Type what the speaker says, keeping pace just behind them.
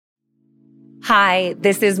Hi,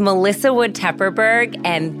 this is Melissa Wood Tepperberg,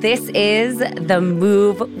 and this is the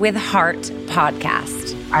Move with Heart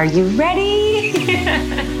podcast. Are you ready?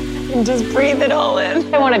 Just breathe it all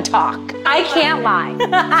in. I want to talk. I can't lie.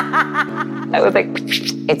 I was like,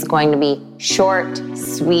 it's going to be short,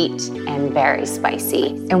 sweet, and very spicy.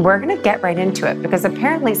 And we're going to get right into it because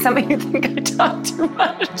apparently some of you think I talk too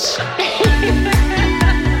much.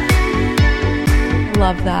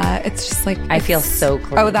 Love that. It's just like I feel so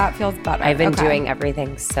clean. Oh, that feels better. I've been doing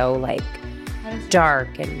everything so like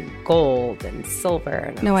dark and gold and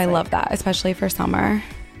silver. And I love that, especially for summer.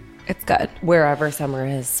 It's good. Wherever summer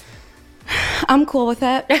is. I'm cool with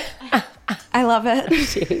it. I love it.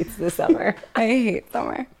 She hates the summer. I hate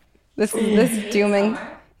summer. This dooming.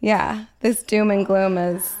 Yeah, this doom and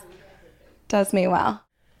gloom does me well.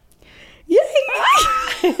 Yay!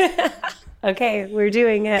 Okay, we're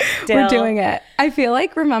doing it. Dill. We're doing it. I feel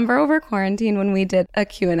like, remember over quarantine when we did a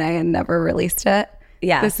Q&A and never released it?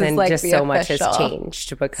 Yeah, this is and like just so much has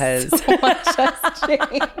changed because so much has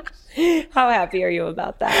changed. How happy are you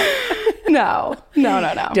about that? No.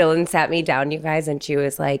 Dylan sat me down, you guys, and she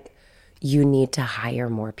was like, you need to hire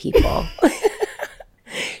more people.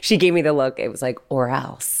 She gave me the look. It was like, or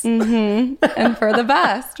else. Mm-hmm. And for the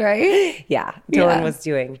best, right? Yeah. Dylan was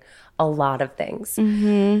doing a lot of things.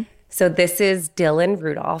 Mm-hmm. So this is Dylan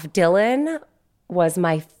Rudolph. Dylan was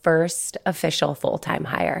my first official full-time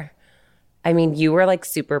hire. I mean, you were like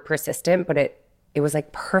super persistent, but it was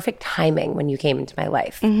like perfect timing when you came into my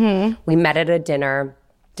life. Mm-hmm. We met at a dinner,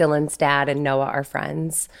 Dylan's dad and Noah are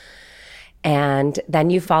friends. And then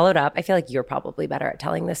you followed up. I feel like you're probably better at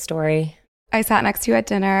telling this story. I sat next to you at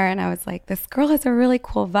dinner and I was like, this girl has a really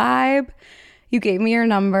cool vibe. You gave me your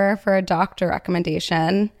number for a doctor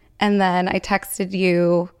recommendation. And then I texted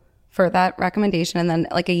you for that recommendation. And then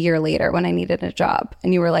like a year later when I needed a job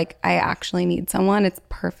and you were like, I actually need someone. It's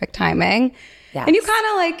perfect timing. Yes. And you kind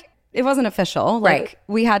of like, it wasn't official. Like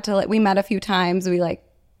we had to, we met a few times. We like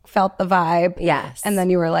felt the vibe. Yes. And then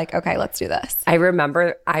you were like, okay, let's do this. I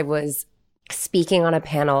remember I was speaking on a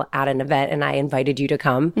panel at an event and I invited you to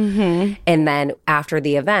come. Mm-hmm. And then after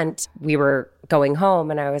the event, we were going home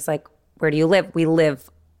and I was like, where do you live? We live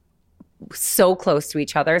so close to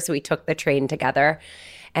each other. So we took the train together.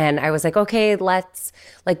 And I was like, okay,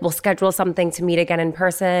 we'll schedule something to meet again in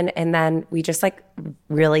person. And then we just like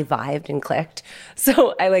really vibed and clicked.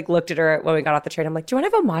 So I like looked at her when we got off the train. I'm like, do you want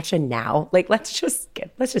to have a matcha now? Like, let's just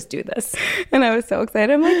do this. And I was so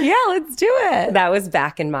excited. I'm like, yeah, let's do it. That was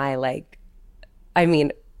back in my I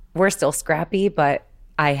mean, we're still scrappy, but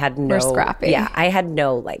I had no. We're scrappy. Yeah, I had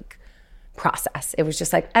no like process. It was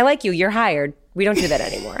just like, I like you. You're hired. We don't do that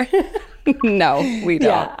anymore. No, we don't.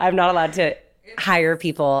 Yeah, I'm not allowed to hire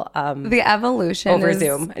people the evolution over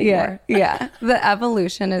Zoom anymore. Yeah. The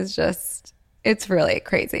evolution is just, it's really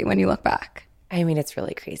crazy when you look back. I mean, it's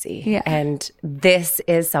really crazy. Yeah. And this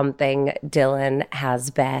is something Dylan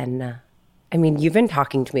has been, I mean, you've been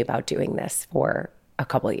talking to me about doing this for a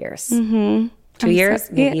couple of years. Mm-hmm. 2 years,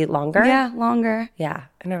 maybe longer? Yeah, longer. Yeah.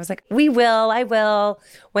 And I was like, I will,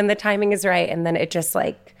 when the timing is right. And then it just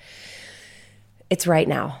like, it's right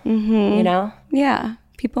now, you know? Yeah.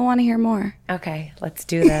 People want to hear more. Okay, let's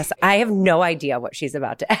do this. I have no idea what she's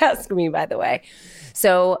about to ask me, by the way.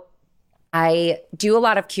 So I do a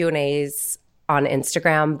lot of Q&As on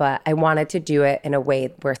Instagram, but I wanted to do it in a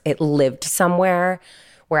way where it lived somewhere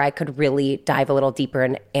where I could really dive a little deeper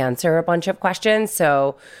and answer a bunch of questions.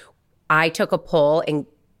 So I took a poll and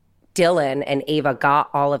Dylan and Ava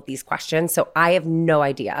got all of these questions. So I have no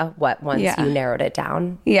idea what once you narrowed it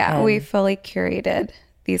down. Yeah, we fully curated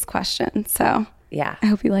these questions. So yeah. I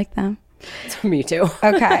hope you like them. Me too.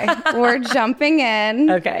 Okay. We're jumping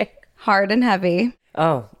in. Okay. Hard and heavy.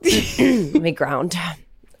 Oh, let me ground.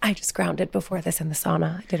 I just grounded before this in the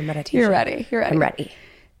sauna. I did a meditation. You're ready. I'm ready.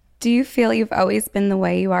 Do you feel you've always been the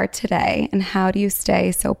way you are today? And how do you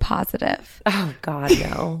stay so positive? Oh, God,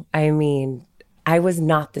 no. I mean, I was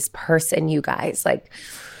not this person, you guys. Like,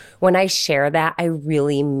 when I share that, I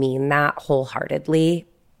really mean that wholeheartedly.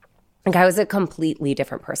 Like, I was a completely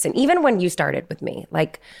different person, even when you started with me.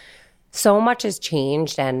 Like, so much has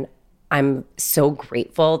changed, and I'm so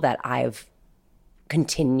grateful that I've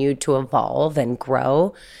continued to evolve and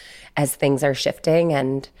grow as things are shifting.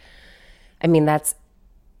 And I mean, that's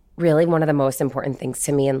really one of the most important things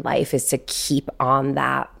to me in life is to keep on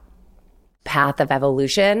that path of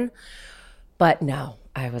evolution. But no,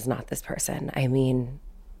 I was not this person. I mean,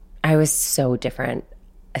 I was so different,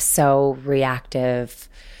 so reactive,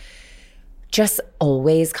 just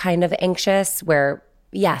always kind of anxious where,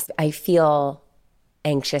 yes, I feel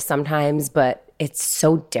anxious sometimes, but it's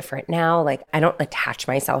so different now. Like, I don't attach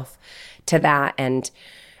myself to that. And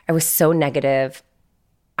I I was so negative.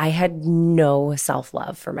 I had no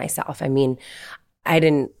self-love for myself. I mean, I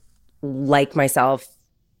didn't like myself,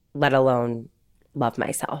 let alone love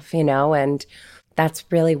myself, and that's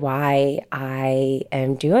really why I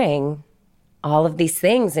am doing all of these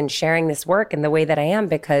things and sharing this work in the way that I am,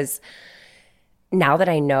 because now that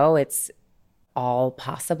I know it's all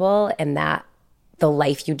possible and that the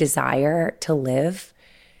life you desire to live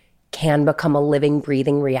can become a living,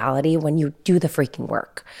 breathing reality when you do the freaking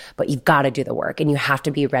work. But you've got to do the work and you have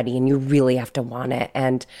to be ready and you really have to want it.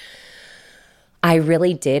 And I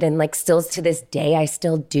really did. And like still to this day, I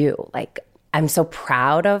still do. Like I'm so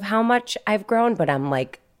proud of how much I've grown, but I'm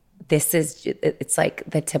like, it's like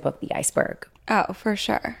the tip of the iceberg. Oh, for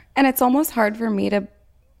sure. And it's almost hard for me to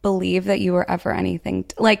believe that you were ever anything.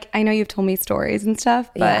 Like I know you've told me stories and stuff,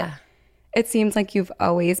 but it seems like you've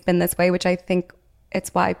always been this way, which I think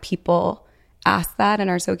it's why people ask that and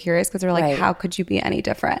are so curious because they're like, how could you be any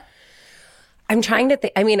different? I'm trying to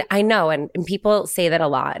think. I mean, I know, and people say that a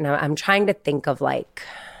lot, and I'm trying to think of like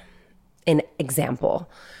an example.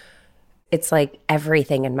 It's like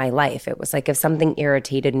everything in my life. It was like if something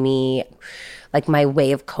irritated me, like my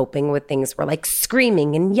way of coping with things were like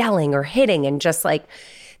screaming and yelling or hitting and just like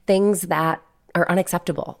things that are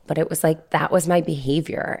unacceptable. But it was like that was my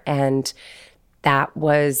behavior, and that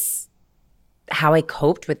was how I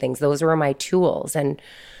coped with things. Those were my tools. And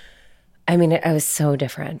I mean, I was so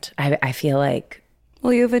different. I feel like.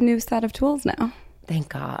 Well, you have a new set of tools now. Thank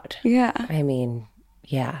God. Yeah. I mean,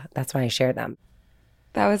 yeah, that's why I share them.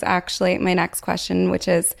 That was actually my next question, which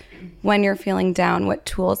is when you're feeling down, what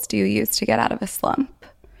tools do you use to get out of a slump?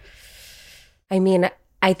 I mean,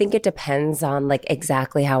 I think it depends on like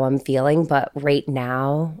exactly how I'm feeling. But right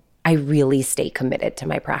now, I really stay committed to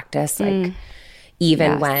my practice. Like,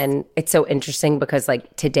 even when it's so interesting because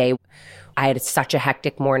like today I had such a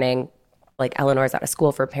hectic morning. Like Eleanor's out of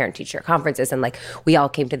school for parent-teacher conferences, and like we all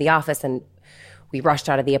came to the office and we rushed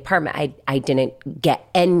out of the apartment. I didn't get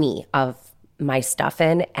any of my stuff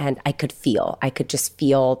in, and I could just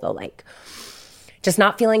feel the like, just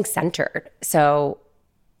not feeling centered. So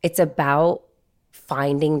it's about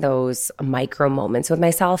finding those micro moments with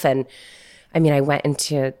myself. And I mean, I went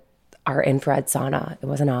into our infrared sauna. It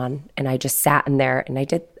wasn't on. And I just sat in there and I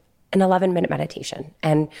did an 11-minute meditation.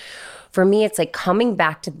 And for me, it's like coming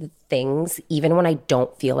back to the things, even when I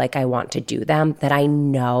don't feel like I want to do them, that I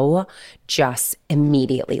know just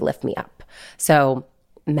immediately lift me up. So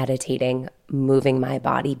meditating, moving my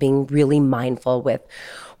body, being really mindful with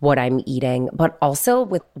what I'm eating, but also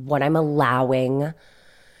with what I'm allowing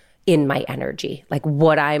in my energy, like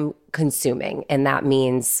what I'm consuming. And that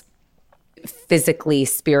means physically,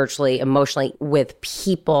 spiritually, emotionally, with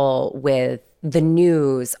people, with the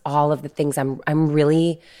news, all of the things. I'm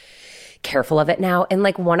really careful of it now. And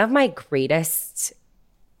like one of my greatest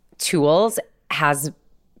tools has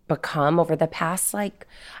become over the past, like,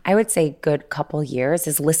 I would say good couple years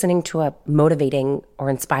is listening to a motivating or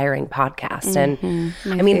inspiring podcast. And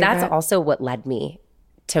I mean, that's also what led me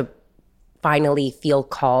to finally feel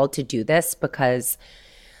called to do this, because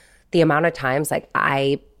the amount of times like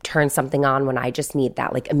I turn something on when I just need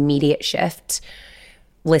that like immediate shift,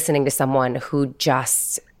 listening to someone who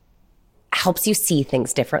just helps you see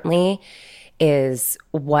things differently is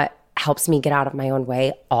what helps me get out of my own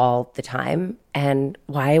way all the time, and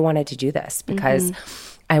why I wanted to do this, because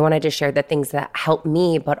I wanted to share the things that help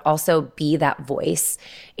me, but also be that voice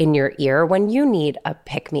in your ear when you need a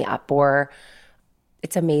pick me up. Or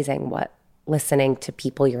it's amazing what listening to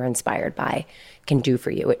people you're inspired by can do for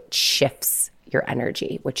you. It shifts your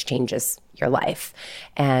energy, which changes your life.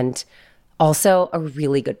 And also a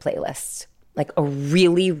really good playlist, like a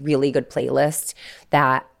really, really good playlist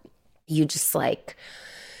that you just like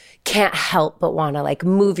can't help but want to like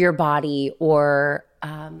move your body. Or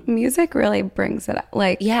music really brings it up.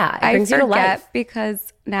 Like, yeah, it brings I you to forget life.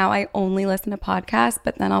 because now I only listen to podcasts,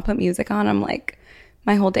 but then I'll put music on. I'm like,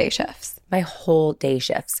 my whole day shifts. My whole day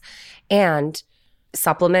shifts. And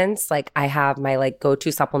supplements, like I have my like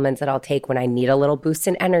go-to supplements that I'll take when I need a little boost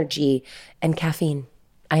in energy, and caffeine.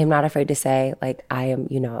 I am not afraid to say, like, I am,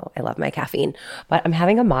 I love my caffeine, but I'm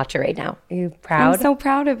having a matcha right now. Are you proud? I'm so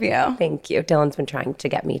proud of you. Thank you. Dylan's been trying to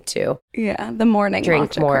get me to the morning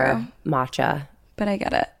drink matcha more crew. matcha. But I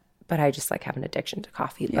get it. But I just like have an addiction to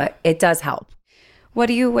coffee, but it does help. What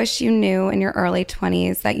do you wish you knew in your early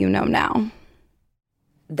 20s that you know now?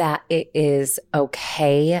 That it is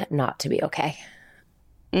okay not to be okay.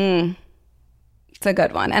 It's a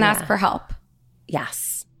good one. And ask for help.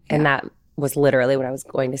 Yes. And that was literally what I was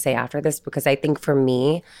going to say after this, because I think for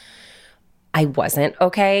me, I wasn't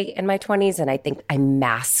okay in my 20s. And I think I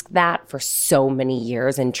masked that for so many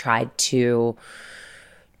years and tried to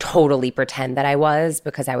totally pretend that I was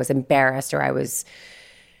because I was embarrassed or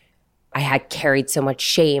I had carried so much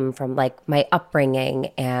shame from like my upbringing.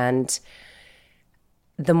 And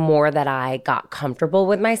the more that I got comfortable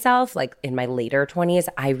with myself, like in my later 20s,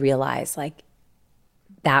 I realized like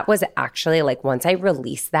that was actually like once I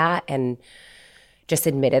released that and just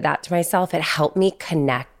admitted that to myself, it helped me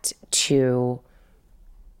connect to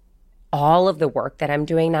all of the work that I'm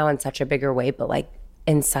doing now in such a bigger way, but like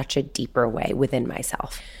in such a deeper way within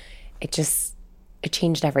myself. It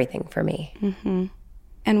changed everything for me. Mm-hmm.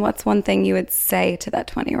 And what's one thing you would say to that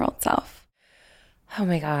 20-year-old self? Oh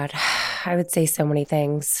my God. I would say so many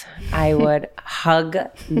things. I would hug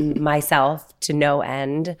myself to no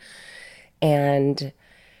end and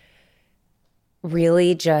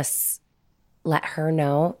really just let her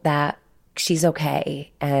know that she's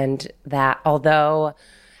okay and that although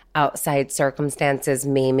outside circumstances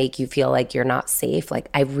may make you feel like you're not safe, like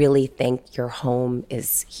I really think your home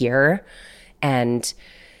is here and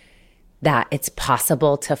that it's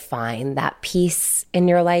possible to find that peace in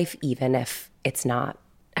your life, even if it's not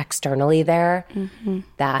externally there,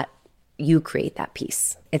 that you create that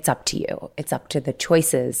peace. It's up to you. It's up to the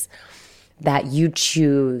choices that you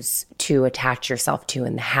choose to attach yourself to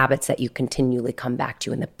and the habits that you continually come back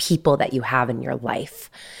to and the people that you have in your life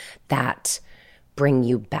that bring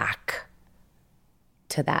you back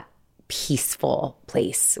to that peaceful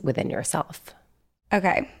place within yourself.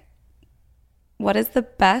 Okay. What is the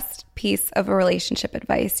best piece of relationship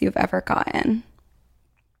advice you've ever gotten?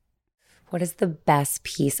 What is the best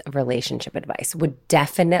piece of relationship advice? Would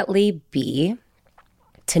definitely be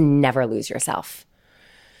to never lose yourself.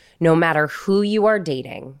 No matter who you are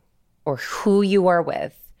dating or who you are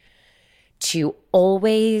with, to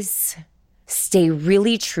always stay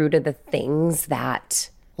really true to the things that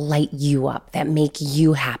light you up, that make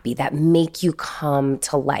you happy, that make you come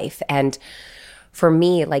to life. And for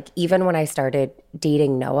me, like even when I started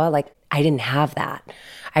dating Noah, like I didn't have that.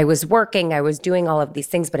 I was working, I was doing all of these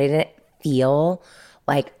things, but I didn't feel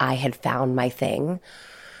like I had found my thing.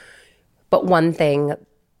 But one thing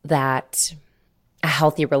that a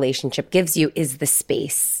healthy relationship gives you is the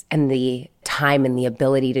space and the time and the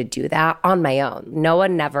ability to do that on my own. Noah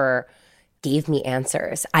never gave me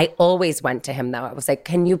answers. I always went to him though. I was like,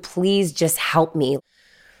 can you please just help me?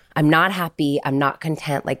 I'm not happy. I'm not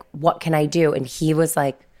content. Like, what can I do? And he was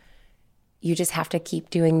like, you just have to keep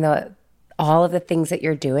doing all of the things that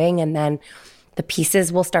you're doing. And then the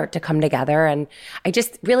pieces will start to come together. And I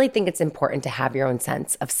just really think it's important to have your own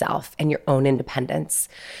sense of self and your own independence,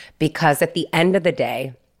 because at the end of the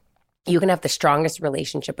day, you can have the strongest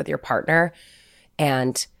relationship with your partner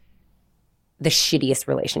and the shittiest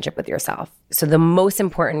relationship with yourself. So the most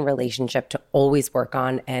important relationship to always work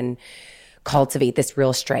on and cultivate this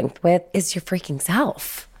real strength with is your freaking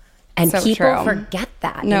self. And so people true. Forget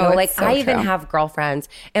that. No, you know, like so I even true. have girlfriends.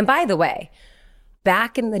 And by the way,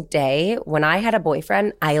 back in the day when I had a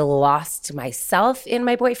boyfriend, I lost myself in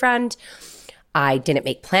my boyfriend. I didn't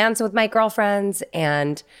make plans with my girlfriends.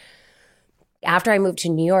 And after I moved to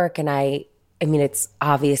New York, and I mean, it's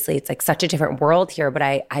like such a different world here, but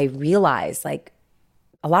I realized like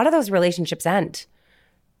a lot of those relationships end.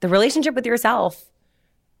 The relationship with yourself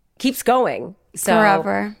keeps going. So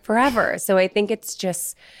forever. So I think it's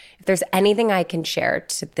just, if there's anything I can share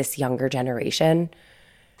to this younger generation,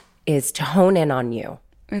 is to hone in on you.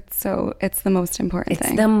 It's the most important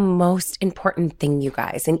thing. It's the most important thing, you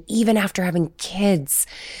guys. And even after having kids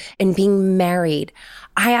and being married,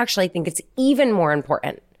 I actually think it's even more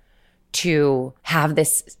important to have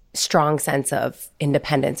this strong sense of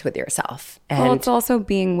independence with yourself. And well, it's also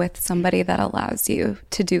being with somebody that allows you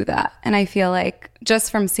to do that. And I feel like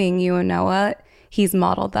just from seeing you and Noah, he's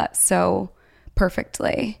modeled that so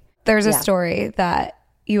perfectly. There's a story that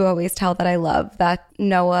you always tell that I love, that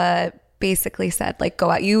Noah basically said, like,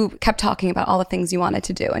 go out. You kept talking about all the things you wanted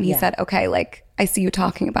to do. And he said, okay, like, I see you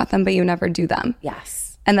talking about them, but you never do them.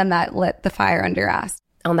 Yes. And then that lit the fire under your ass.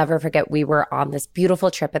 I'll never forget, we were on this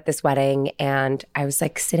beautiful trip at this wedding, and I was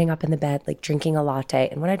like sitting up in the bed, like drinking a latte.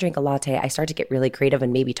 And when I drink a latte, I start to get really creative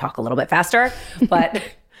and maybe talk a little bit faster. But,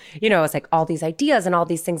 you know, it's like all these ideas and all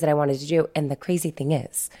these things that I wanted to do. And the crazy thing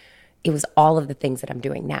is, it was all of the things that I'm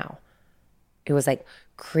doing now. It was like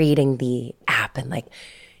creating the app and like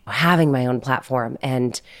having my own platform.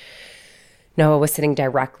 And Noah was sitting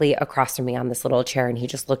directly across from me on this little chair, and he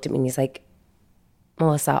just looked at me and he's like,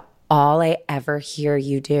 Melissa, all I ever hear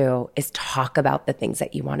you do is talk about the things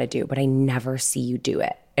that you want to do, but I never see you do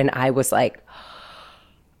it. And I was like,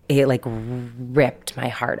 it like ripped my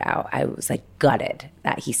heart out. I was like gutted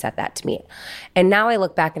that he said that to me. And now I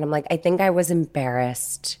look back and I'm like, I think I was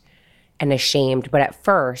embarrassed and ashamed. But at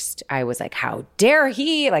first I was like, how dare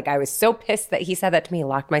he? Like, I was so pissed that he said that to me,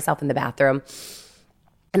 locked myself in the bathroom.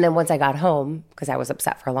 And then once I got home, because I was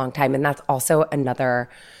upset for a long time, and that's also another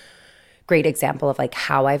great example of like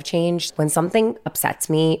how I've changed. When something upsets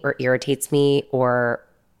me or irritates me or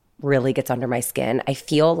really gets under my skin, I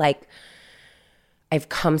feel like I've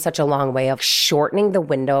come such a long way of shortening the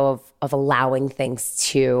window of allowing things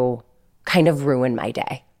to kind of ruin my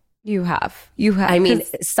day. You have. I mean,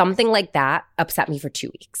 something like that upset me for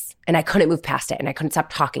 2 weeks and I couldn't move past it and I couldn't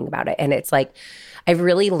stop talking about it. And it's like, I've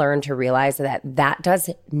really learned to realize that that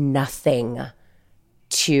does nothing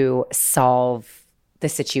to solve the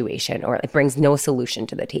situation, or it brings no solution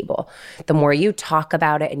to the table. The more you talk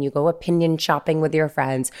about it and you go opinion shopping with your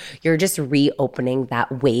friends, you're just reopening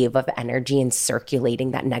that wave of energy and circulating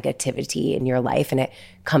that negativity in your life, and it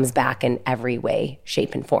comes back in every way,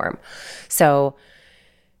 shape, and form. So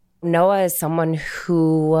Noah is someone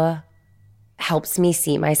who helps me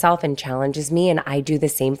see myself and challenges me, and I do the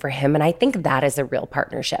same for him. And I think that is a real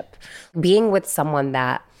partnership. Being with someone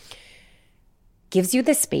that gives you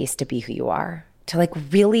the space to be who you are, to like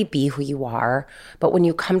really be who you are. But when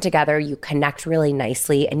you come together, you connect really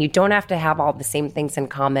nicely, and you don't have to have all the same things in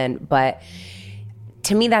common. But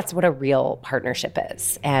to me, that's what a real partnership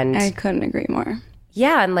is. And I couldn't agree more.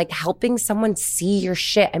 Yeah. And like helping someone see your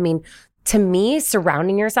shit. I mean, to me,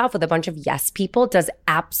 surrounding yourself with a bunch of yes people does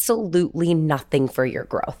absolutely nothing for your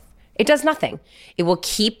growth. It does nothing. It will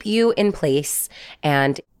keep you in place.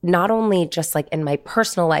 And not only just like in my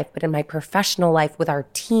personal life, but in my professional life with our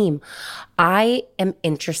team, I am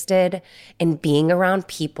interested in being around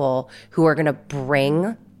people who are going to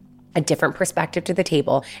bring a different perspective to the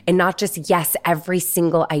table and not just yes every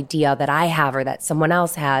single idea that I have or that someone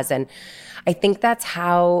else has. And I think that's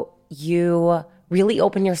how you really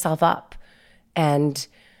open yourself up and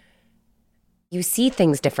you see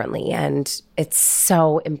things differently. And it's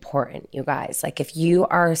so important, you guys. Like if you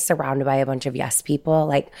are surrounded by a bunch of yes people,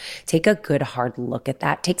 like take a good hard look at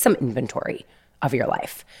that. Take some inventory of your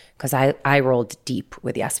life. Because I rolled deep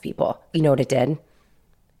with yes people. You know what it did?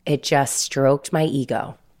 It just stroked my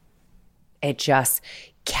ego. It just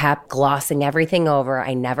kept glossing everything over.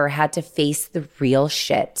 I never had to face the real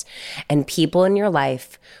shit. And people in your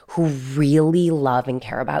life who really love and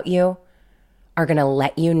care about you are going to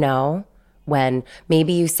let you know when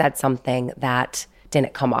maybe you said something that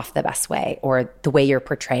didn't come off the best way, or the way you're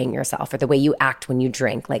portraying yourself, or the way you act when you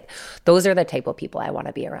drink. Like those are the type of people I want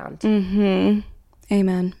to be around. Mm-hmm.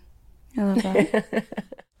 Amen. I love that.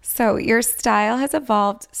 So your style has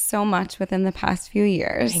evolved so much within the past few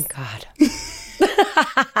years. Thank God.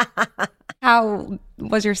 How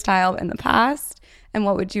was your style in the past, and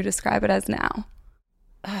what would you describe it as now?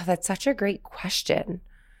 Oh, that's such a great question.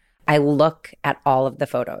 I look at all of the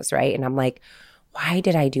photos, right? And I'm like, why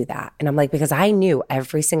did I do that? And I'm like, because I knew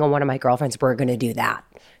every single one of my girlfriends were going to do that.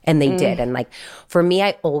 And they did. And like, for me,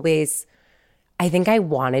 I think I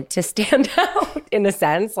wanted to stand out in a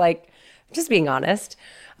sense, like just being honest.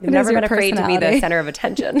 I've never been afraid to be the center of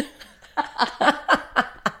attention.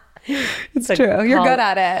 It's true. You're good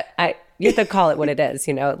at it. You have to call it what it is,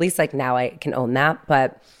 you know, at least like now I can own that.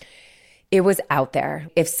 But it was out there.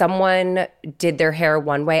 If someone did their hair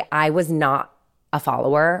one way, I was not a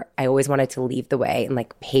follower. I always wanted to leave the way and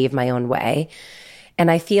like pave my own way. And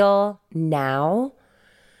I feel now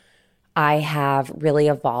I have really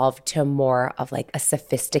evolved to more of like a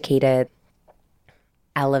sophisticated,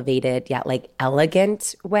 elevated, yet like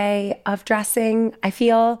elegant way of dressing, I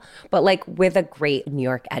feel, but like with a great New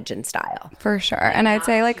York edge and style. For sure. And I'd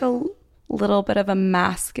say like a little bit of a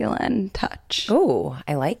masculine touch. Oh,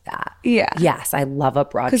 I like that. Yeah. Yes, I love a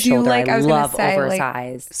broad shoulder. Like, I love say,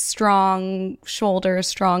 oversized. Like, strong shoulders,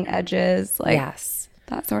 strong edges. Like, yes.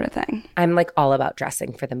 That sort of thing. I'm like all about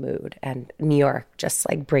dressing for the mood. And New York just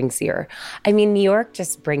like brings New York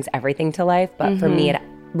just brings everything to life. But for me,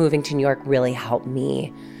 moving to New York really helped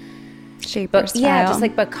me shape your style. Yeah, just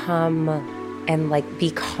like become and like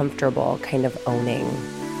be comfortable kind of owning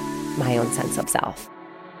my own sense of self.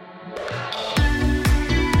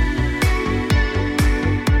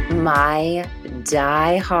 My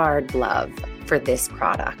die-hard love for this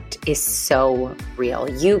product is so real.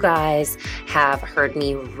 You guys have heard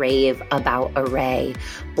me rave about Arrae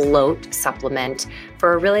bloat supplement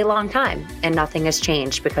for a really long time, and nothing has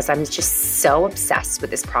changed because I'm just so obsessed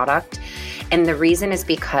with this product. And the reason is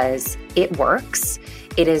because it works.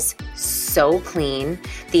 It is so clean.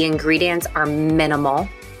 The ingredients are minimal.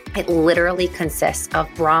 It literally consists of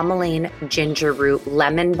bromelain, ginger root,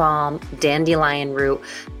 lemon balm, dandelion root,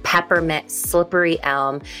 peppermint, slippery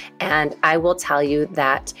elm. And I will tell you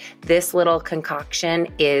that this little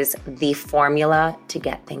concoction is the formula to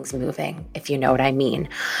get things moving, if you know what I mean.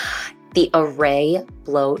 The Array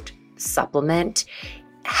Bloat Supplement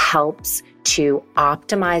helps to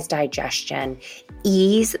optimize digestion,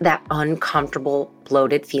 ease that uncomfortable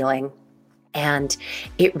bloated feeling, and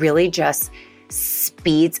it really just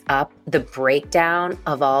speeds up the breakdown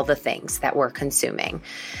of all the things that we're consuming.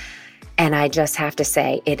 And I just have to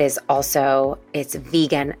say, it's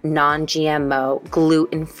vegan, non-GMO,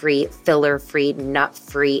 gluten-free, filler-free,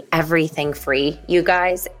 nut-free, everything free, you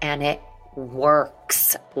guys, and it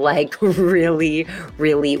works, like really,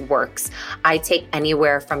 really works. I take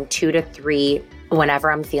anywhere from 2 to 3 whenever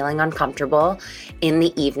I'm feeling uncomfortable in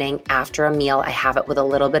the evening after a meal. I have it with a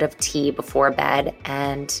little bit of tea before bed,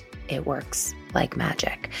 and it works like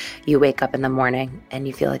magic. You wake up in the morning and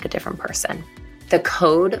you feel like a different person. The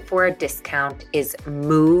code for a discount is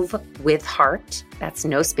MOVE with Heart. That's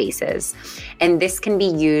no spaces. And this can be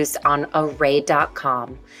used on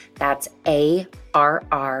array.com. That's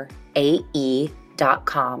ARRAE.com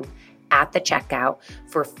at the checkout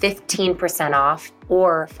for 15% off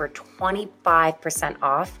or for 25%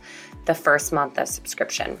 off the first month of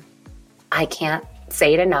subscription. I can't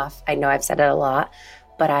say it enough. I know I've said it a lot,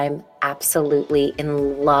 but I'm absolutely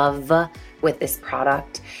in love with this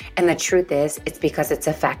product. And the truth is, it's because it's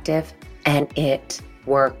effective and it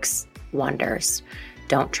works wonders.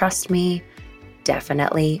 Don't trust me?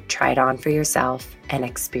 Definitely try it on for yourself and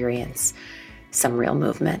experience some real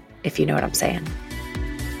movement, if you know what I'm saying.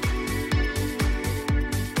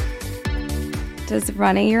 Does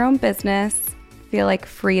running your own business feel like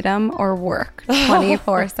freedom or work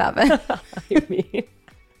 24/7? I mean,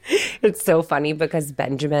 it's so funny because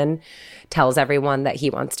Benjamin tells everyone that he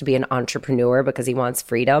wants to be an entrepreneur because he wants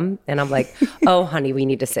freedom. And I'm like, oh, honey, we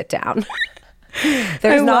need to sit down.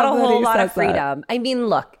 There's not a whole lot of freedom. I mean,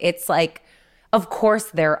 look, it's like, of course,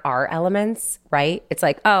 there are elements, right? It's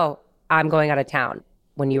like, oh, I'm going out of town.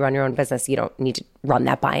 When you run your own business, you don't need to run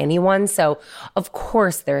that by anyone. So, of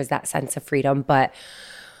course, there's that sense of freedom. But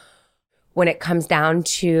when it comes down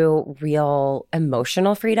to real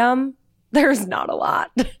emotional freedom, there's not a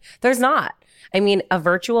lot. There's not. I mean, a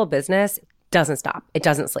virtual business doesn't stop. It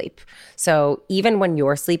doesn't sleep. So even when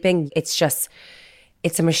you're sleeping, it's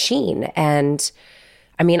a machine. And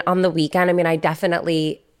I mean, on the weekend, I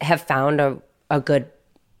definitely have found a good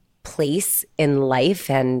place in life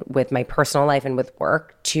and with my personal life and with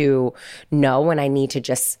work to know when I need to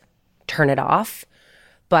just turn it off.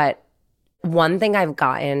 But one thing I've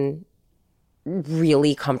gotten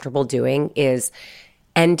really comfortable doing is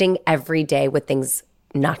ending every day with things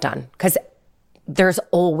not done, because there's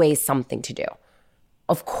always something to do.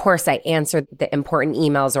 Of course, I answer the important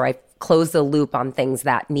emails or I close the loop on things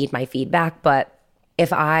that need my feedback. But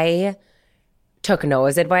if I took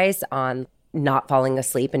Noah's advice on not falling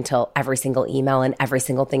asleep until every single email and every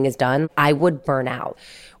single thing is done, I would burn out.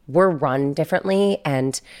 We're run differently.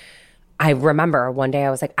 And I remember one day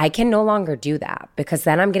I was like, I can no longer do that because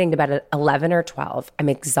then I'm getting to bed at 11 or 12. I'm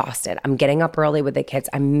exhausted. I'm getting up early with the kids.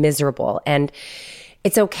 I'm miserable. And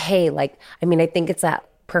it's okay. I think it's that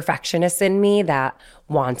perfectionist in me that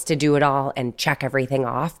wants to do it all and check everything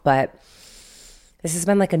off. But this has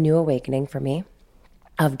been like a new awakening for me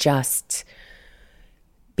of just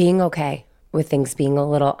being okay with things being a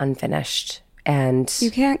little unfinished. And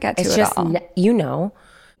you can't get to it's it just, all.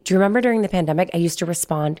 Do you remember during the pandemic, I used to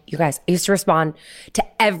respond to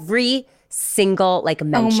every single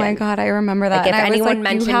mention. Oh my God, I remember that. If anyone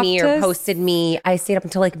mentioned me or posted me, I stayed up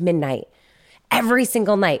until midnight every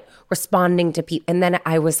single night responding to people. And then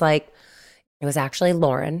I was like, it was actually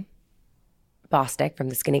Lauren Bostic from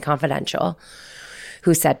the Skinny Confidential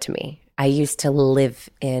who said to me, I used to live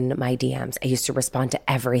in my DMs. I used to respond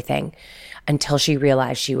to everything until she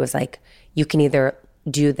realized, she was like, you can either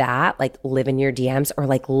do that, live in your DMs, or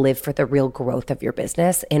live for the real growth of your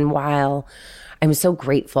business. And while I'm so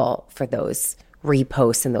grateful for those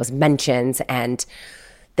reposts and those mentions and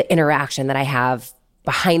the interaction that I have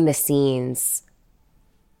behind the scenes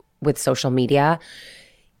with social media,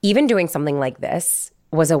 even doing something like this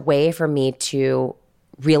was a way for me to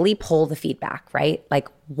really pull the feedback, right?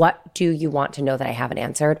 What do you want to know that I haven't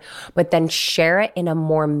answered? But then share it in a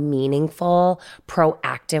more meaningful,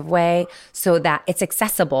 proactive way so that it's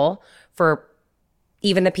accessible for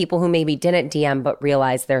even the people who maybe didn't DM but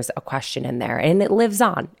realize there's a question in there. And it lives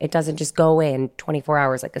on. It doesn't just go away in 24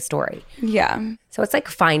 hours like a story. Yeah. So it's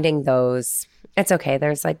finding those. It's okay.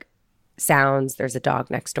 There's sounds. There's a dog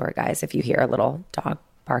next door, guys. If you hear a little dog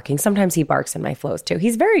barking. Sometimes he barks in my flows too.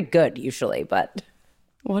 He's very good usually, but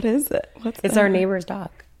What is it? it's our neighbor's dog.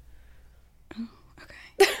 Oh,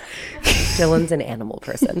 okay. Dylan's an animal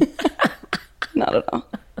person. Not at all.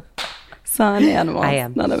 Sun, animals. I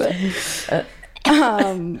am. None of it.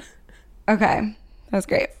 Okay. That was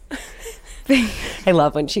great. I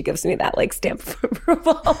love when she gives me that like stamp of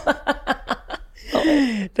approval.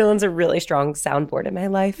 Dylan's a really strong soundboard in my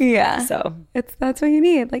life. Yeah. So That's what you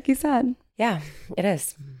need, like you said. yeah, it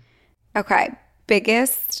is. Okay.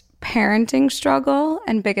 Biggest parenting struggle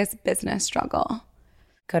and biggest business struggle.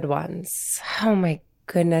 Good ones. Oh my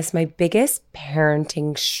goodness. My biggest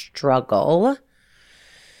parenting struggle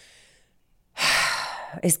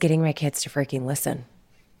is getting my kids to freaking listen.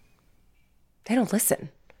 They don't listen.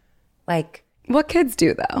 Like, What kids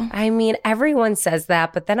do though? I mean, everyone says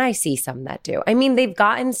that, but then I see some that do. I mean, they've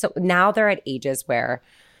gotten so now they're at ages where,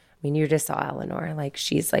 I mean, you just saw Eleanor, like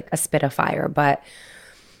she's like a spit of fire, but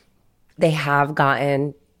they have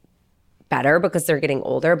gotten better because they're getting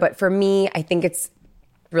older. But for me, I think it's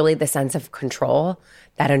really the sense of control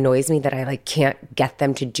that annoys me, that I like can't get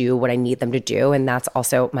them to do what I need them to do. And that's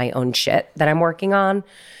also my own shit that I'm working on.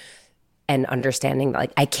 And understanding that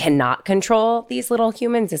like I cannot control these little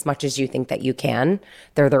humans as much as you think that you can.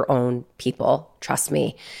 They're their own people, trust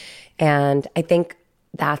me. And I think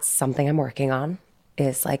that's something I'm working on,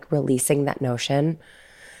 is like releasing that notion.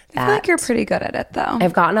 I feel like you're pretty good at it though.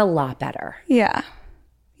 I've gotten a lot better. Yeah.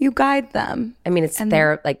 You guide them. I mean, it's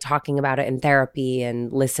like talking about it in therapy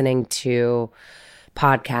and listening to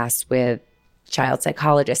podcasts with child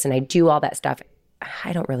psychologists, and I do all that stuff.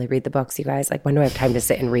 I don't really read the books, you guys. Like, when do I have time to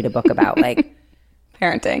sit and read a book about like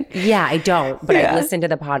Parenting. Yeah, I don't. But Yeah. I listen to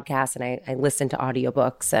the podcast and I listen to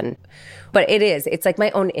audiobooks. But it's like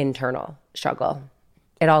my own internal struggle.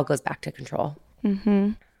 It all goes back to control.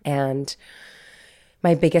 Mm-hmm. And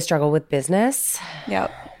my biggest struggle with business,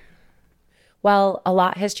 Yep. well, a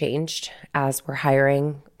lot has changed as we're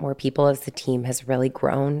hiring more people, as the team has really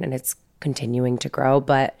grown and it's continuing to grow.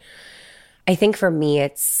 But I think for me,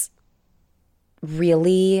 it's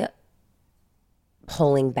really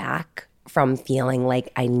pulling back from feeling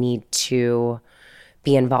like I need to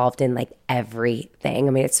be involved in like everything.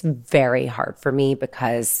 I mean, it's very hard for me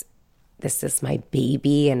because this is my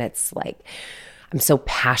baby and it's like I'm so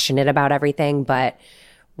passionate about everything, but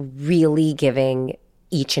really giving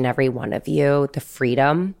each and every one of you the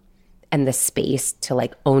freedom and the space to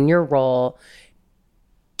like own your role,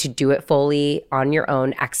 to do it fully on your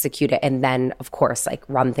own, execute it, and then, of course, like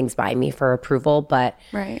run things by me for approval. But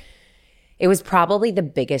Right. it was probably the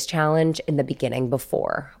biggest challenge in the beginning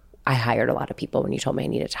before I hired a lot of people, when you told me I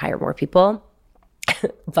needed to hire more people.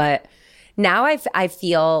 But now I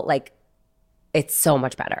feel like it's so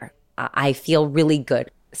much better. I feel really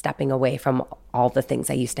good stepping away from all the things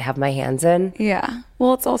I used to have my hands in. Yeah.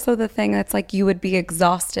 Well, it's also the thing that's like you would be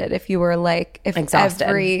exhausted if you were like, if Exhausted.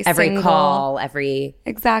 every call,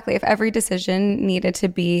 Exactly. If every decision needed to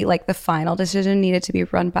be like the final decision needed to be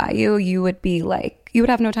run by you, you would be like, you would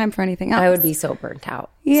have no time for anything else. I would be so burnt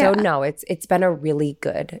out. Yeah. So no, it's been a really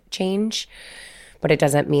good change, but it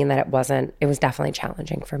doesn't mean that it was definitely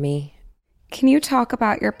challenging for me. Can you talk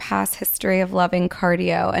about your past history of loving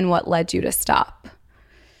cardio and what led you to stop?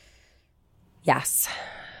 Yes.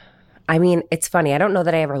 I mean, it's funny. I don't know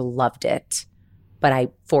that I ever loved it, but I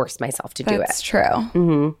forced myself to do That's it.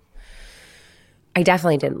 true. I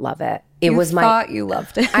definitely didn't love it. It You was thought you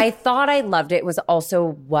loved it. I thought I loved it. It was also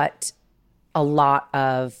what a lot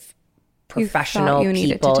of professional you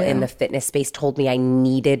needed to people do. in the fitness space told me I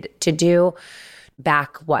needed to do.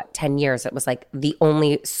 Back, 10 years, it was like the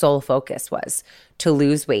only sole focus was to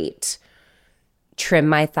lose weight, trim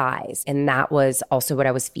my thighs. And that was also what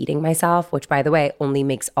I was feeding myself, which, by the way, only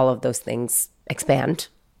makes all of those things expand,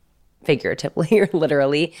 figuratively or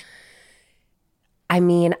literally. I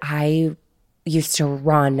mean, I used to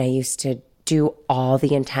run. I used to do all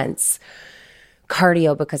the intense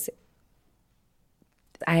cardio because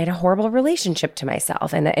I had a horrible relationship to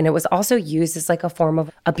myself. And it was also used as like a form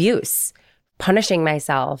of abuse, punishing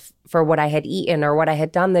myself for what I had eaten or what I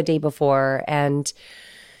had done the day before. And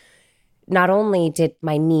not only did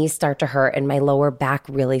my knees start to hurt and my lower back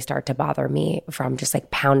really start to bother me from just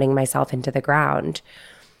like pounding myself into the ground,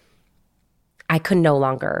 I could no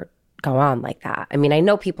longer go on like that. I mean, I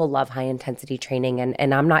know people love high intensity training,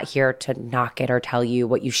 and I'm not here to knock it or tell you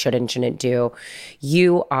what you should and shouldn't do.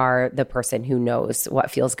 You are the person who knows what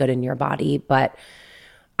feels good in your body. But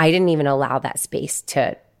I didn't even allow that space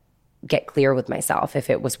to get clear with myself if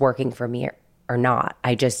it was working for me or not.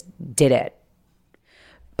 I just did it.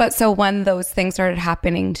 But so when those things started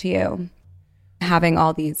happening to you, having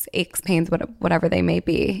all these aches, pains, whatever they may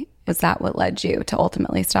be, Was that what led you to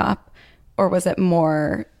ultimately stop? Or was it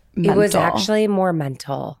more mental? It was actually more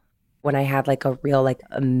mental. When I had like a real like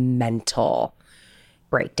a mental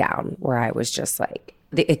breakdown where I was just like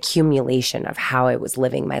the accumulation of how I was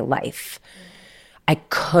living my life. I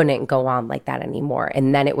couldn't go on like that anymore.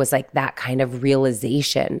 And then it was like that kind of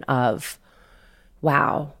realization of,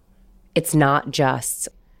 wow, it's not just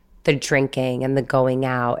the drinking and the going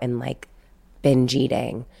out and like binge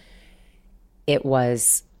eating. It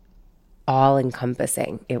was all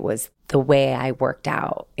encompassing. It was the way I worked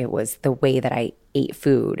out. It was the way that I ate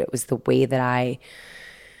food. It was the way that I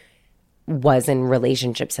was in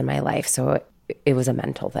relationships in my life. So it was a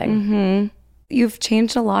mental thing. Mm-hmm. You've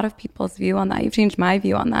changed a lot of people's view on that. You've changed my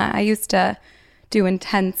view on that. I used to do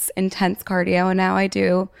intense cardio, and now I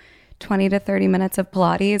do 20 to 30 minutes of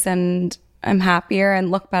Pilates, and I'm happier and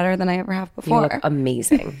look better than I ever have before. You look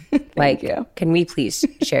amazing. Like, you. Can we please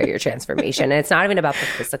share your transformation? And it's not even about the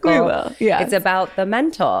physical. We will, yes. It's about the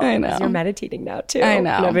mental. I know. 'Cause you're meditating now too. I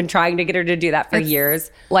know. And I've been trying to get her to do that for years.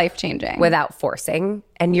 Life-changing. Without forcing.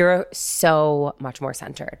 And you're so much more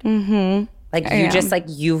centered. Mm-hmm. Like you just like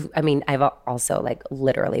I've also like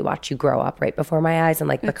literally watched you grow up right before my eyes and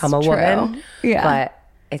like become a woman. Yeah. But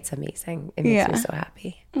it's amazing. It makes me so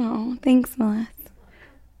happy. Oh, thanks, Melissa.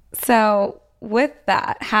 So with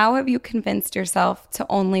that, how have you convinced yourself to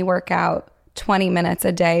only work out 20 minutes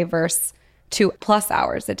a day versus 2+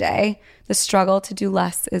 hours a day? The struggle to do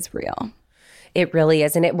less is real. It really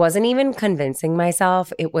is. And it wasn't even convincing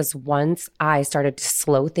myself. It was once I started to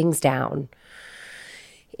slow things down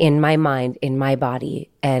in my mind, in my body,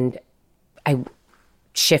 and I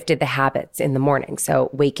shifted the habits in the morning. So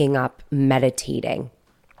waking up, meditating,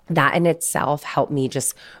 that in itself helped me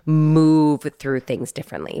just move through things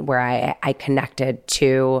differently, where I connected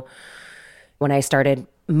to when I started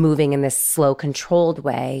moving in this slow, controlled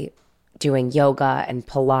way, doing yoga and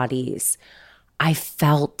Pilates, I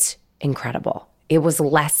felt incredible. It was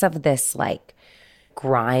less of this like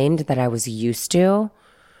grind that I was used to,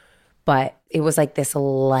 but it was like this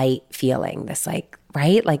light feeling, this like,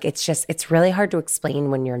 right? Like it's really hard to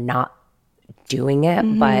explain when you're not doing it.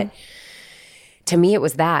 Mm-hmm. But to me, it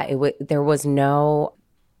was that. There was no,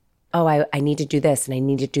 I need to do this and I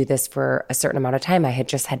need to do this for a certain amount of time. I had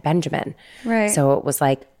just had Benjamin. Right. So it was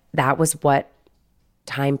like, that was what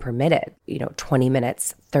time permitted, 20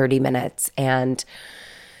 minutes, 30 minutes. And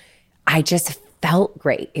I just felt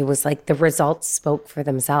great. It was like the results spoke for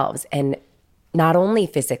themselves. And not only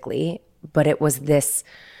physically, but it was this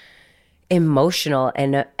emotional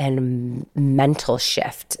and mental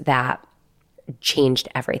shift that changed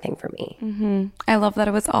everything for me. Mm-hmm. I love that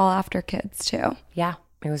it was all after kids too. Yeah,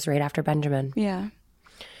 it was right after Benjamin. Yeah.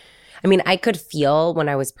 I mean, I could feel when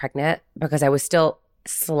I was pregnant because I was still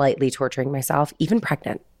slightly torturing myself, even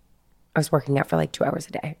pregnant. I was working out for like 2 hours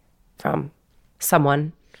a day from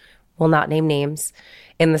someone, will not name names,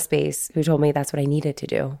 in the space who told me that's what I needed to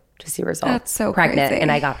do to see results. That's so pregnant, crazy.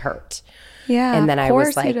 and I got hurt. Yeah. And then I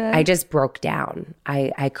was like, I I just broke down.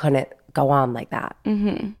 I couldn't go on like that.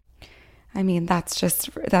 Mm-hmm. I mean, that's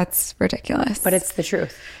ridiculous. But it's the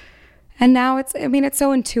truth. And now it's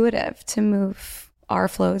so intuitive to move our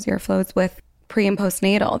flows, your flows with pre and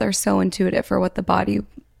postnatal. They're so intuitive for what the body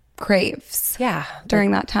craves. Yeah.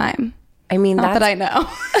 During that time. I mean, not that I know.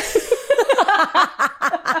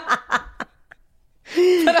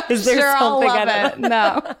 Is there sure something I'll love it.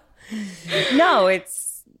 No. No,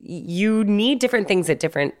 it's, you need different things at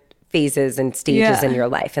different phases and stages in your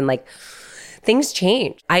life. And like things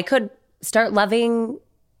change. I could start loving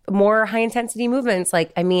more high intensity movements.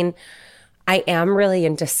 Like, I mean, I am really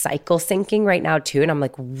into cycle syncing right now too. And I'm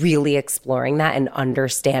like really exploring that and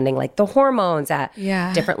understanding like the hormones at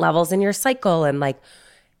different levels in your cycle. And like,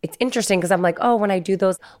 it's interesting because I'm like, oh, when I do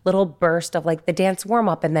those little bursts of like the dance warm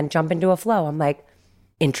up and then jump into a flow, I'm like,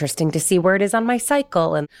 interesting to see where it is on my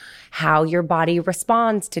cycle and how your body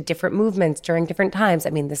responds to different movements during different times.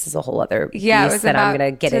 I mean, this is a whole other piece that I'm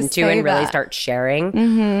going to get into and really start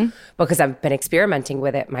sharing because I've been experimenting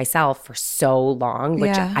with it myself for so long,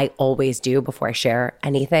 which I always do before I share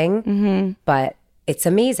anything. But it's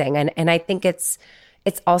amazing. And I think it's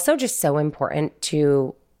also just so important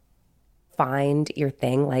to find your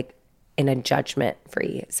thing like in a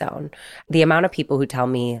judgment-free zone. The amount of people who tell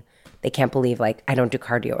me they can't believe like I don't do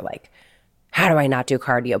cardio, like how do I not do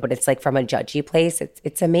cardio? But it's like from a judgy place,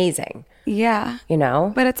 it's amazing. Yeah.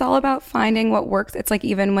 But it's all about finding what works. It's like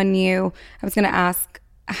even when I was going to ask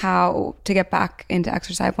how to get back into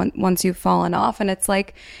exercise once you've fallen off. And it's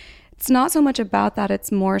like, it's not so much about that.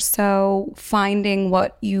 It's more so finding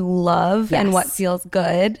what you love and what feels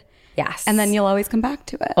good. Yes. And then you'll always come back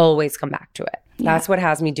to it. Always come back to it. That's what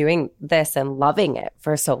has me doing this and loving it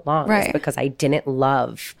for so long. Right. Is because I didn't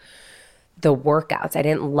love the workouts. I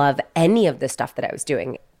didn't love any of the stuff that I was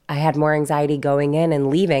doing. I had more anxiety going in and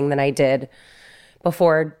leaving than I did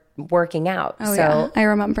before working out. Oh, yeah. I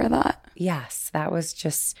remember that. Yes, that was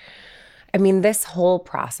just, I mean, this whole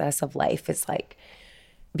process of life is like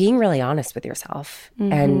being really honest with yourself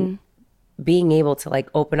and being able to like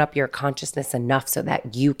open up your consciousness enough so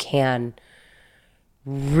that you can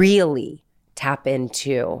really tap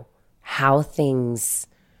into how things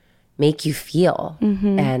make you feel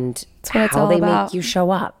and how they make you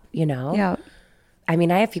show up, you know? Yeah. I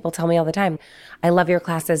mean, I have people tell me all the time, I love your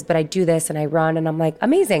classes, but I do this and I run, and I'm like,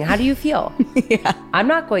 amazing. How do you feel? Yeah. I'm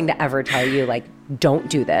not going to ever tell you like, don't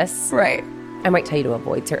do this. Right. I might tell you to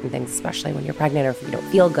avoid certain things, especially when you're pregnant or if you don't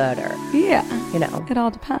feel good or, Yeah. you know, It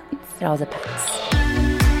all depends. it all depends.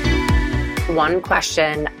 One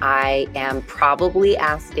question I am probably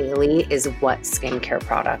asked daily is what skincare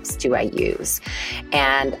products do I use?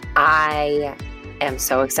 And I am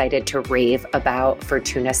so excited to rave about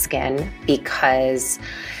Fortuna Skin because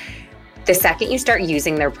the second you start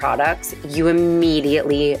using their products, you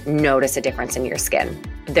immediately notice a difference in your skin.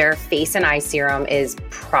 Their face and eye serum is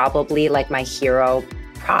probably like my hero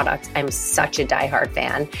product. I'm such a diehard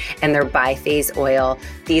fan. And their Biphase oil,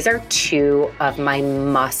 these are two of my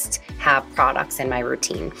must-have products in my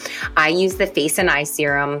routine. I use the face and eye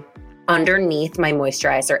serum underneath my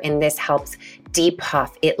moisturizer, and this helps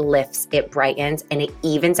depuff, it lifts, it brightens, and it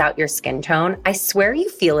evens out your skin tone. I swear you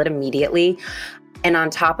feel it immediately. And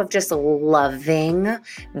on top of just loving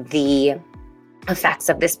the effects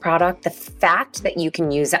of this product, the fact that you can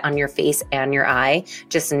use it on your face and your eye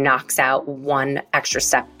just knocks out one extra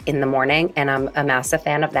step in the morning. And I'm a massive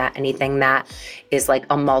fan of that. Anything that is like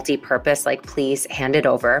a multi-purpose, like please hand it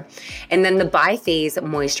over. And then the Biphase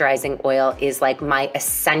moisturizing oil is like my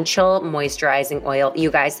essential moisturizing oil. You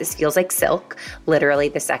guys, this feels like silk, literally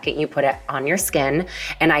the second you put it on your skin.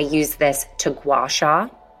 And I use this to gua sha.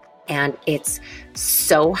 And it's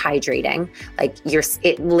so hydrating. Like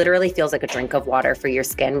it literally feels like a drink of water for your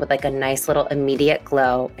skin with like a nice little immediate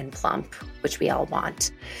glow and plump, which we all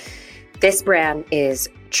want. This brand is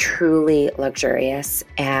truly luxurious,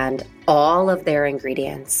 and all of their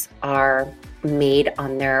ingredients are made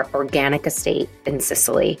on their organic estate in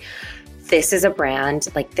Sicily. This is a brand,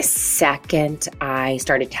 like the second I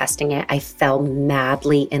started testing it, I fell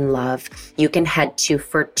madly in love. You can head to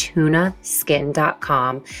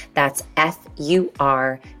fortunaskin.com. That's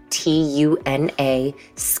FURTUNA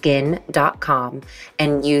skin.com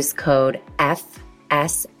and use code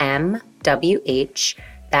FSMWH.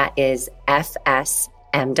 That is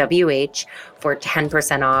FSMWH for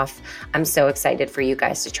 10% off. I'm so excited for you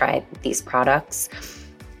guys to try these products.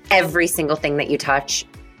 Every single thing that you touch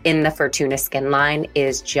in the Fortuna Skin line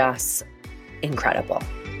is just incredible.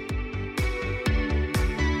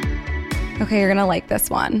 Okay, you're going to like this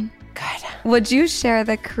one. Good. Would you share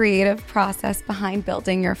the creative process behind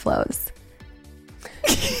building your flows?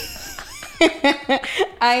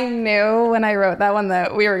 I knew when I wrote that one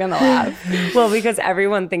that we were going to laugh. Well, because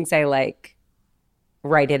everyone thinks I like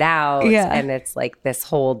write it out and it's like this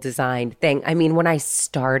whole designed thing. I mean, when I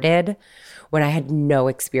started, when I had no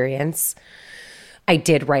experience, I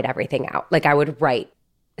did write everything out. Like I would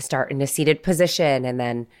start in a seated position and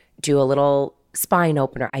then do a little spine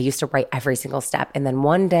opener. I used to write every single step. And then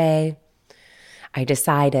one day I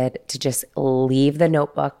decided to just leave the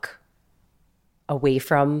notebook away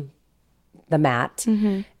from the mat.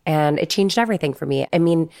 And it changed everything for me. I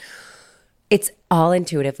mean, it's all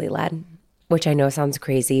intuitively led, which I know sounds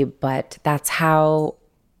crazy, but that's how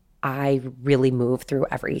I really move through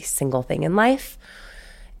every single thing in life.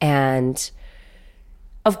 And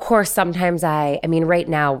of course, sometimes I mean, right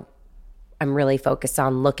now, I'm really focused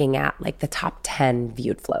on looking at like the top 10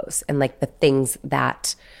 viewed flows and like the things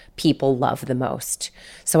that people love the most.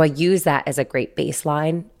 So I use that as a great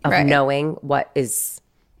baseline of knowing what's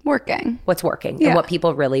working and what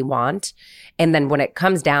people really want. And then when it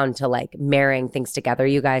comes down to like marrying things together,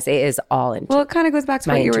 you guys, it is all into Well, it kind of goes back to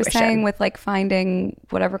what you were intuition. saying with like finding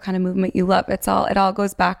whatever kind of movement you love. It all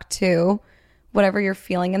goes back to whatever you're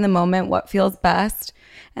feeling in the moment, what feels best.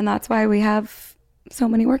 And that's why we have so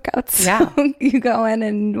many workouts. Yeah. You go in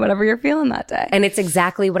and whatever you're feeling that day. And it's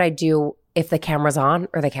exactly what I do if the camera's on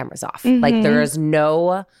or the camera's off. Like there's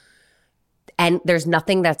nothing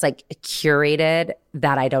that's like curated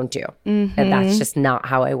that I don't do. And that's just not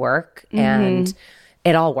how I work. And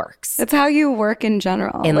it all works. It's how you work in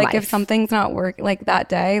general. In like life. if something's not working like that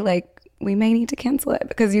day, like we may need to cancel it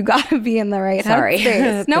because you got to be in the right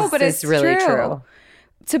headspace. No, but it's really true.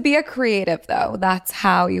 To be a creative though, that's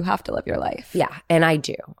how you have to live your life. Yeah. And I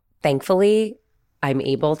do. Thankfully, I'm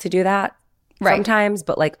able to do that sometimes,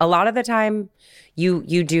 but like a lot of the time you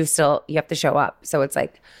do still, you have to show up. So it's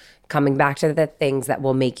like coming back to the things that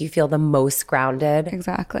will make you feel the most grounded.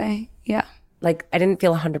 Exactly. Yeah. Like I didn't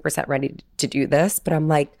feel 100% ready to do this, but I'm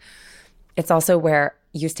like, it's also where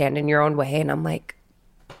you stand in your own way and I'm like,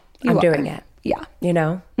 I'm doing it. Yeah. You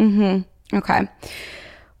know? Mm-hmm. Okay.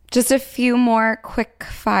 Just a few more quick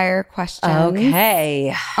fire questions.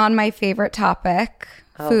 Okay. On my favorite topic,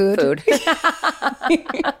 food.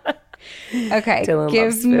 Okay.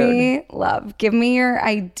 Give me your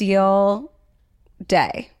ideal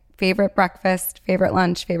day. Favorite breakfast, favorite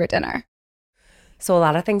lunch, favorite dinner. So a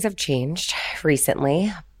lot of things have changed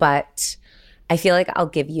recently, but I feel like I'll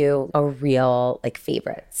give you a real like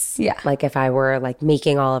favorites. Yeah. Like if I were like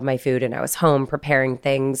making all of my food and I was home preparing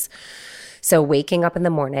things. So waking up in the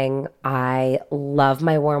morning, I love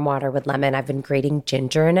my warm water with lemon. I've been grating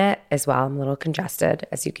ginger in it as well. I'm a little congested,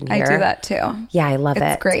 as you can hear. I do that too. Yeah, I love it.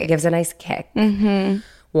 It's great. It gives a nice kick. Mm-hmm.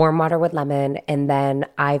 Warm water with lemon. And then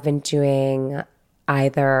I've been doing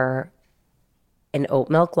either an oat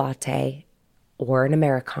milk latte or an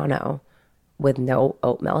Americano with no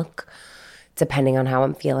oat milk, depending on how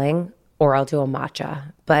I'm feeling, or I'll do a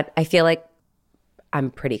matcha. But I feel like I'm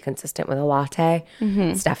pretty consistent with a latte. Mm-hmm.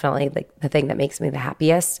 It's definitely like the thing that makes me the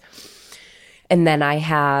happiest. And then I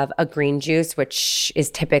have a green juice, which is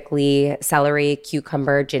typically celery,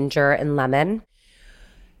 cucumber, ginger, and lemon.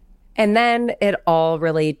 And then it all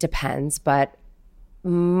really depends, but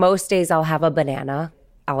most days I'll have a banana.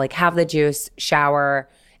 I'll like have the juice, shower,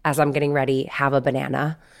 as I'm getting ready, have a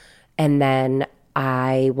banana. And then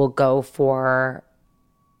I will go for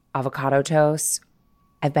avocado toast.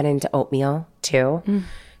 I've been into oatmeal too.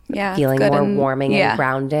 Yeah. Feeling more warming and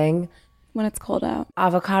grounding. When it's cold out.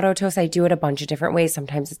 Avocado toast, I do it a bunch of different ways.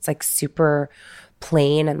 Sometimes it's like super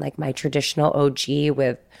plain and like my traditional OG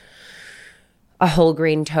with a whole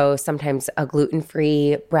grain toast, sometimes a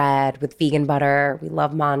gluten-free bread with vegan butter. We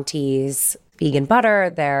love Monty's vegan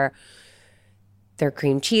butter. Their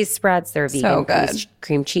cream cheese spreads, their vegan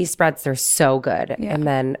cream cheese spreads, they're so good. Yeah. And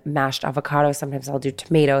then mashed avocado. Sometimes I'll do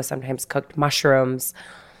tomato, sometimes cooked mushrooms,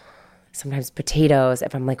 sometimes potatoes.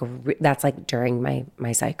 If I'm like, that's like during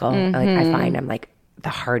my cycle. Mm-hmm. Like I find I'm like the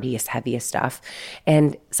heartiest, heaviest stuff.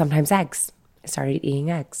 And sometimes eggs. I started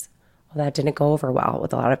eating eggs. Well, that didn't go over well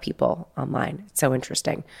with a lot of people online. It's so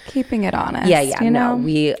interesting. Keeping it honest. Yeah. You know?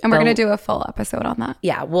 We're going to do a full episode on that.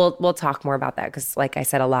 Yeah, we'll talk more about that because, like I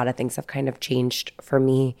said, a lot of things have kind of changed for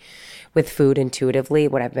me with food intuitively.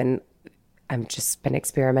 I've just been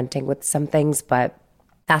experimenting with some things, but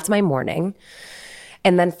that's my morning.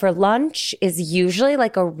 And then for lunch is usually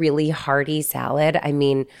like a really hearty salad. I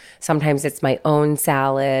mean, sometimes it's my own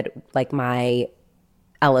salad, like my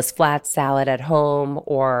Ellis Flat salad at home,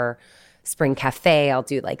 or Spring Cafe. I'll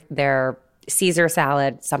do like their Caesar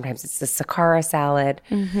salad. Sometimes it's the Sakara salad,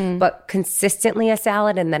 but consistently a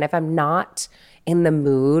salad. And then if I'm not in the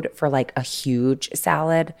mood for like a huge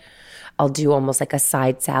salad, I'll do almost like a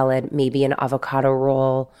side salad, maybe an avocado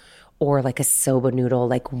roll or like a soba noodle,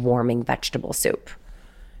 like warming vegetable soup.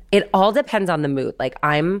 It all depends on the mood. Like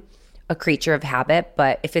I'm a creature of habit,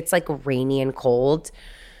 but if it's like rainy and cold,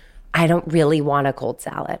 I don't really want a cold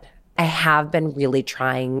salad. I have been really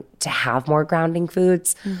trying to have more grounding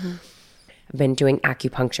foods. Mm-hmm. I've been doing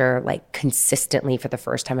acupuncture like consistently for the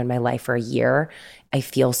first time in my life for a year. I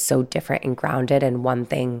feel so different and grounded. And one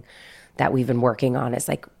thing that we've been working on is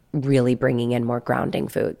like really bringing in more grounding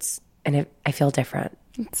foods. And I feel different.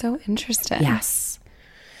 It's so interesting. Yes.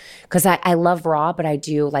 Because I love raw, but I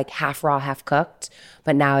do like half raw, half cooked.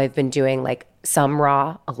 But now I've been doing like some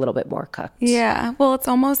raw, a little bit more cooked. Yeah. Well, it's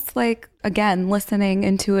almost like, again, listening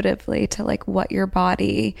intuitively to like what your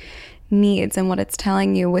body needs and what it's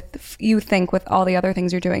telling you with, you think with all the other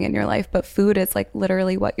things you're doing in your life, but food is like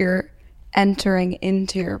literally what you're entering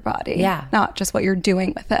into your body. Yeah. Not just what you're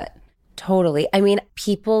doing with it. Totally. I mean,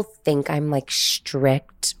 people think I'm like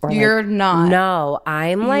strict or you're like, not. No,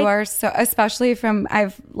 I'm like, you are so, especially from,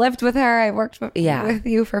 I've lived with her. I worked with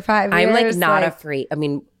you for 5 years. I'm like not afraid. I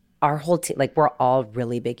mean, our whole team, like we're all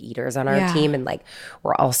really big eaters on our team. And like,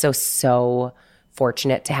 we're also so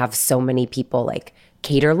fortunate to have so many people like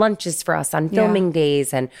cater lunches for us on filming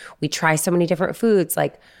days. And we try so many different foods.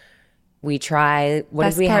 Like we try, what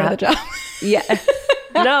Best did we part have? Of the job. Yeah.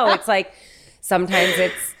 No, it's like, sometimes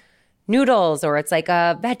it's noodles or it's like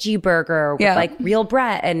a veggie burger with like real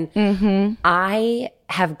bread. And I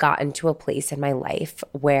have gotten to a place in my life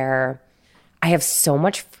where I have so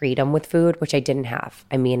much freedom with food, which I didn't have.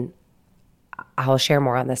 I mean, I'll share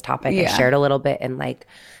more on this topic. I shared a little bit in like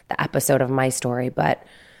the episode of my story, but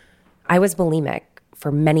I was bulimic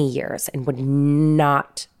for many years and would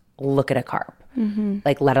not look at a carb,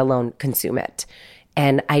 like let alone consume it.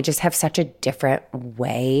 And I just have such a different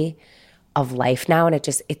way of life now. And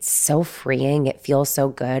it's so freeing. It feels so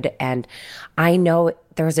good. And I know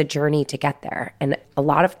there's a journey to get there. And a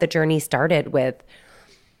lot of the journey started with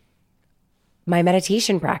my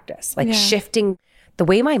meditation practice, like shifting the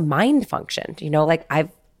way my mind functioned, like I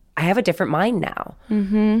have a different mind now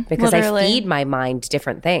because I feed my mind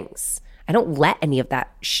different things. I don't let any of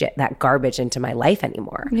that shit, that garbage into my life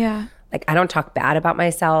anymore. Yeah. Like I don't talk bad about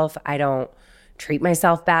myself. I don't treat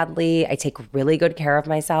myself badly. I take really good care of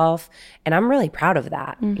myself. And I'm really proud of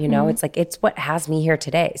that. It's like, it's what has me here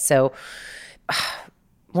today. So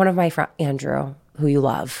one of my friends, Andrew, who you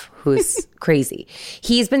love, who's crazy,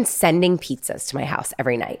 he's been sending pizzas to my house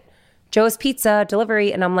every night. Joe's Pizza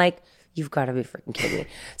delivery. And I'm like, you've got to be freaking kidding me.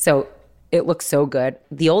 So it looks so good.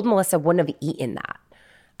 The old Melissa wouldn't have eaten that.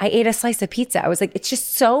 I ate a slice of pizza. I was like, it's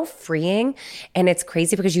just so freeing. And it's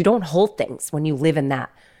crazy because you don't hold things when you live in that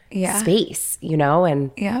space,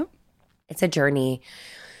 and it's a journey.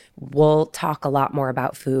 We'll talk a lot more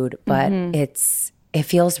about food, but it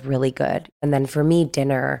feels really good. And then for me,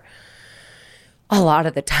 dinner, a lot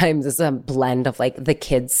of the times is a blend of like the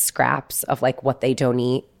kids' scraps of like what they don't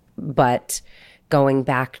eat. But going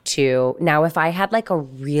back to now, if I had like a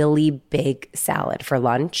really big salad for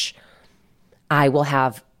lunch, I will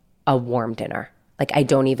have a warm dinner. Like I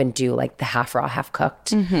don't even do like the half raw, half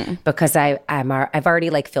cooked because I've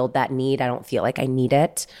already like filled that need. I don't feel like I need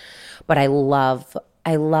it, but I love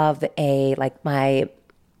a my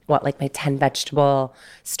 10 vegetable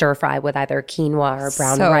stir fry with either quinoa or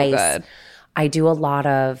brown rice. Good. I do a lot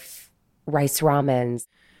of rice ramens,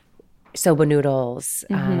 soba noodles,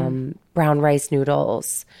 brown rice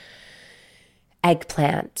noodles,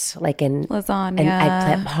 eggplant, like in lasagna, an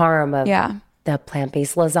eggplant parm. The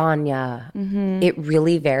plant-based lasagna. It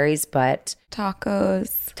really varies, but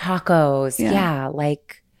tacos. Yeah.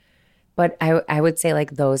 Like, but I would say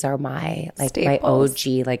like those are my like staples. My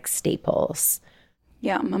OG like staples.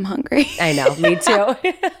 Yum, I'm hungry. I know, me too.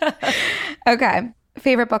 Okay.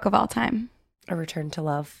 Favorite book of all time? A Return to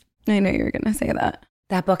Love. I know you were going to say that.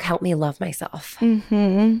 That book helped me love myself.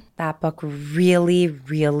 That book really,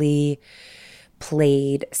 really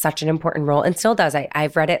played such an important role and still does.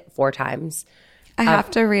 I've read it 4 times. I have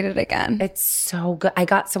to read it again. It's so good. I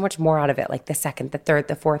got so much more out of it, like the second, the third,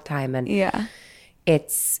 the fourth time. And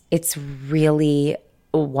it's really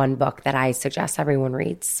one book that I suggest everyone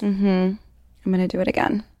reads. I'm going to do it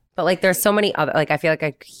again. But like there's so many other, like I feel like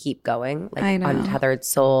I keep going. Like I know. Untethered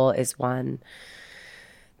Soul is one.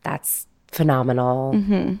 That's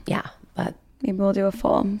phenomenal. Yeah, but maybe we'll do a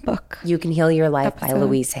full book. You Can Heal Your Life by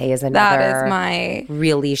Louise Hay is another. That is my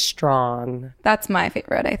really strong. That's my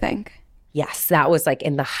favorite, I think. Yes, that was like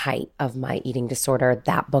in the height of my eating disorder.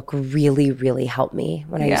 That book really, really helped me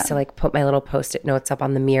when I used to like put my little Post-it notes up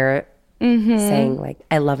on the mirror saying like,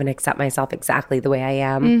 I love and accept myself exactly the way I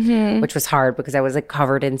am, which was hard because I was like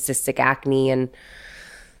covered in cystic acne and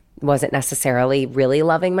wasn't necessarily really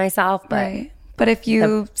loving myself. But right. But if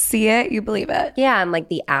you see it, you believe it. Yeah, and like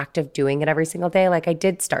the act of doing it every single day, like I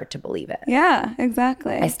did start to believe it. Yeah,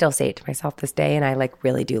 exactly. I still say it to myself this day, and I like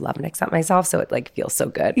really do love and accept myself, so it like feels so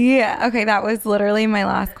good. Yeah, okay, that was literally my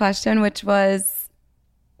last question, which was,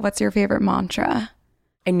 what's your favorite mantra?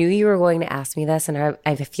 I knew you were going to ask me this, and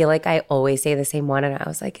I feel like I always say the same one, and I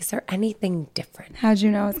was like, is there anything different? How'd you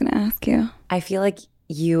know I was going to ask you? I feel like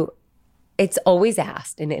it's always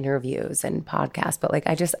asked in interviews and podcasts, but like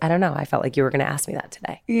I don't know. I felt like you were going to ask me that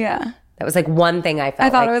today. Yeah. That was like one thing I felt. I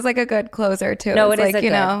thought it was like a good closer too. No, it is like, you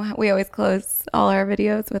know, we always close all our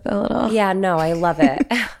videos with a little. Yeah, no, I love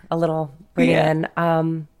it. A little bring in.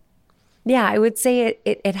 Yeah, I would say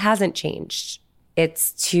it hasn't changed.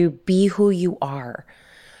 It's to be who you are,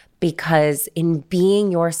 because in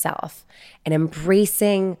being yourself and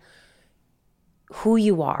embracing who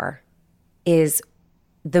you are is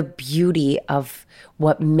the beauty of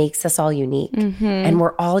what makes us all unique. And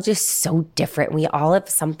we're all just so different. We all have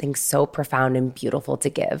something so profound and beautiful to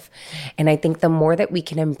give. And I think the more that we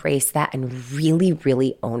can embrace that and really,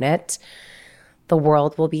 really own it, the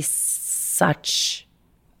world will be such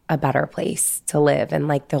a better place to live. And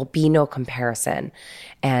like there'll be no comparison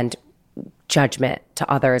and judgment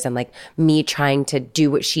to others and like me trying to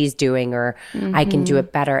do what she's doing or I can do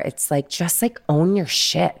it better. It's like just like own your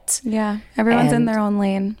shit. Yeah. Everyone's in their own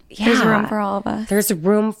lane. Yeah, there's room for all of us. There's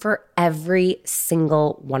room for every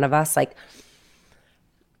single one of us. Like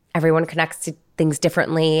everyone connects to things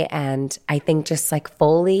differently. And I think just like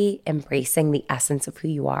fully embracing the essence of who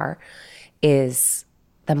you are is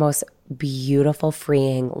the most beautiful,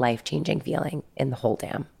 freeing, life-changing feeling in the whole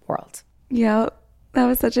damn world. Yeah. That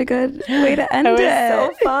was such a good way to end it. It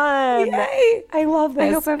was so fun. Yay. I love this. I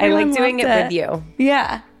hope everyone like doing it loved with you.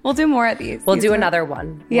 Yeah. We'll do more of these. We'll do another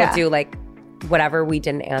one. Yeah. We'll do like whatever we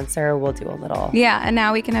didn't answer, we'll do a little. Yeah. And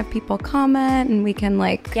now we can have people comment and we can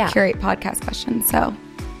curate podcast questions. So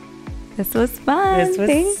this was fun. This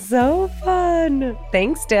was so fun.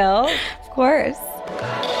 Thanks, Dill. Of course.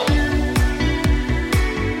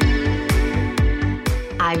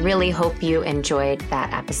 I really hope you enjoyed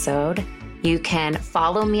that episode. You can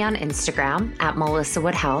follow me on Instagram at Melissa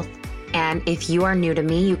Wood Health. And if you are new to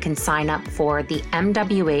me, you can sign up for the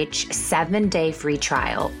MWH 7-day free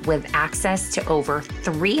trial with access to over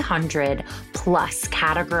 300 plus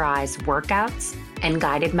categorized workouts and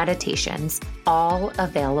guided meditations, all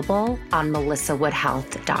available on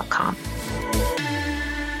melissawoodhealth.com.